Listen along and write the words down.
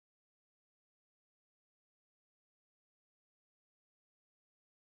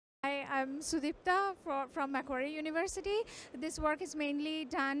I'm Sudipta from Macquarie University. This work is mainly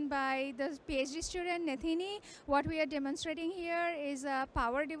done by the PhD student Nethini. What we are demonstrating here is a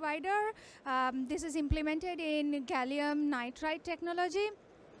power divider. This is implemented in gallium nitride technology.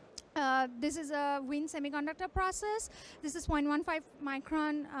 This is a WIN semiconductor process. This is 0.15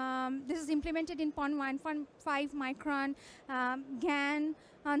 micron. This is implemented in 0.15 micron GaN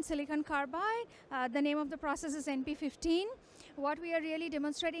on silicon carbide. The name of the process is NP15. What we are really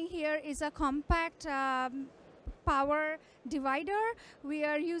demonstrating here is a compact power divider. We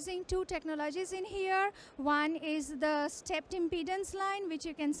are using two technologies in here. One is the stepped impedance line, which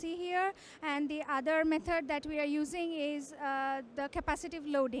you can see here, and the other method that we are using is the capacitive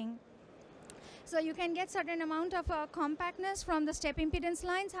loading. So you can get certain amount of compactness from the step impedance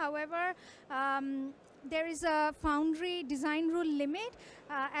lines. However, there is a foundry design rule limit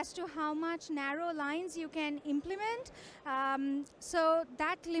as to how much narrow lines you can implement. So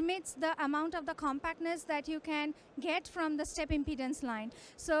that limits the amount of the compactness that you can get from the step impedance line.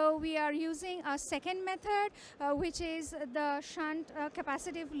 So we are using a second method, which is the shunt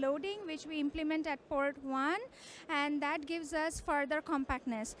capacitive loading, which we implement at port 1, and that gives us further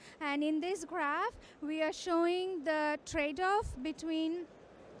compactness. And in this graph, we are showing the trade-off between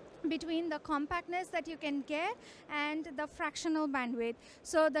the compactness that you can get and the fractional bandwidth.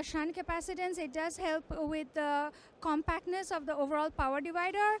 So the shunt capacitance, it does help with the compactness of the overall power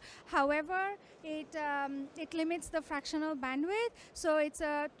divider. However, it limits the fractional bandwidth. So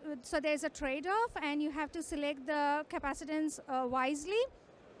there's a trade-off, and you have to select the capacitance wisely.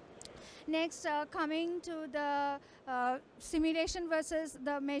 Next, coming to the simulation versus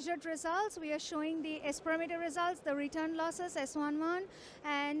the measured results, we are showing the S parameter results, the return losses S11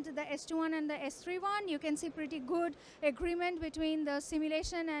 and the S21 and the S31. You can see pretty good agreement between the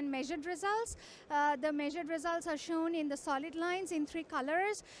simulation and measured results. The measured results are shown in the solid lines in 3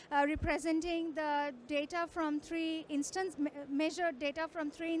 colors, representing the data from measured data from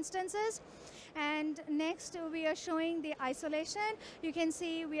 3 instances. And next, we are showing the isolation. You can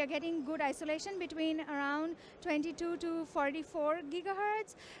see we are getting good isolation between around 22 to 44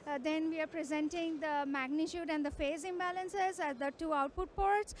 gigahertz. Then we are presenting the magnitude and the phase imbalances at the 2 output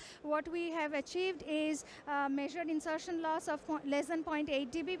ports. What we have achieved is measured insertion loss of less than 0.8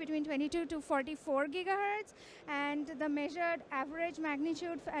 dB between 22 to 44 gigahertz, and the measured average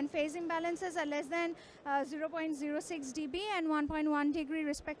magnitude and phase imbalances are less than 0.06 dB and 1.1 degree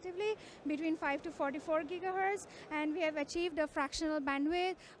respectively between 5 to 44 gigahertz, and we have achieved a fractional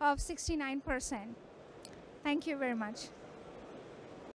bandwidth of 69%. Thank you very much.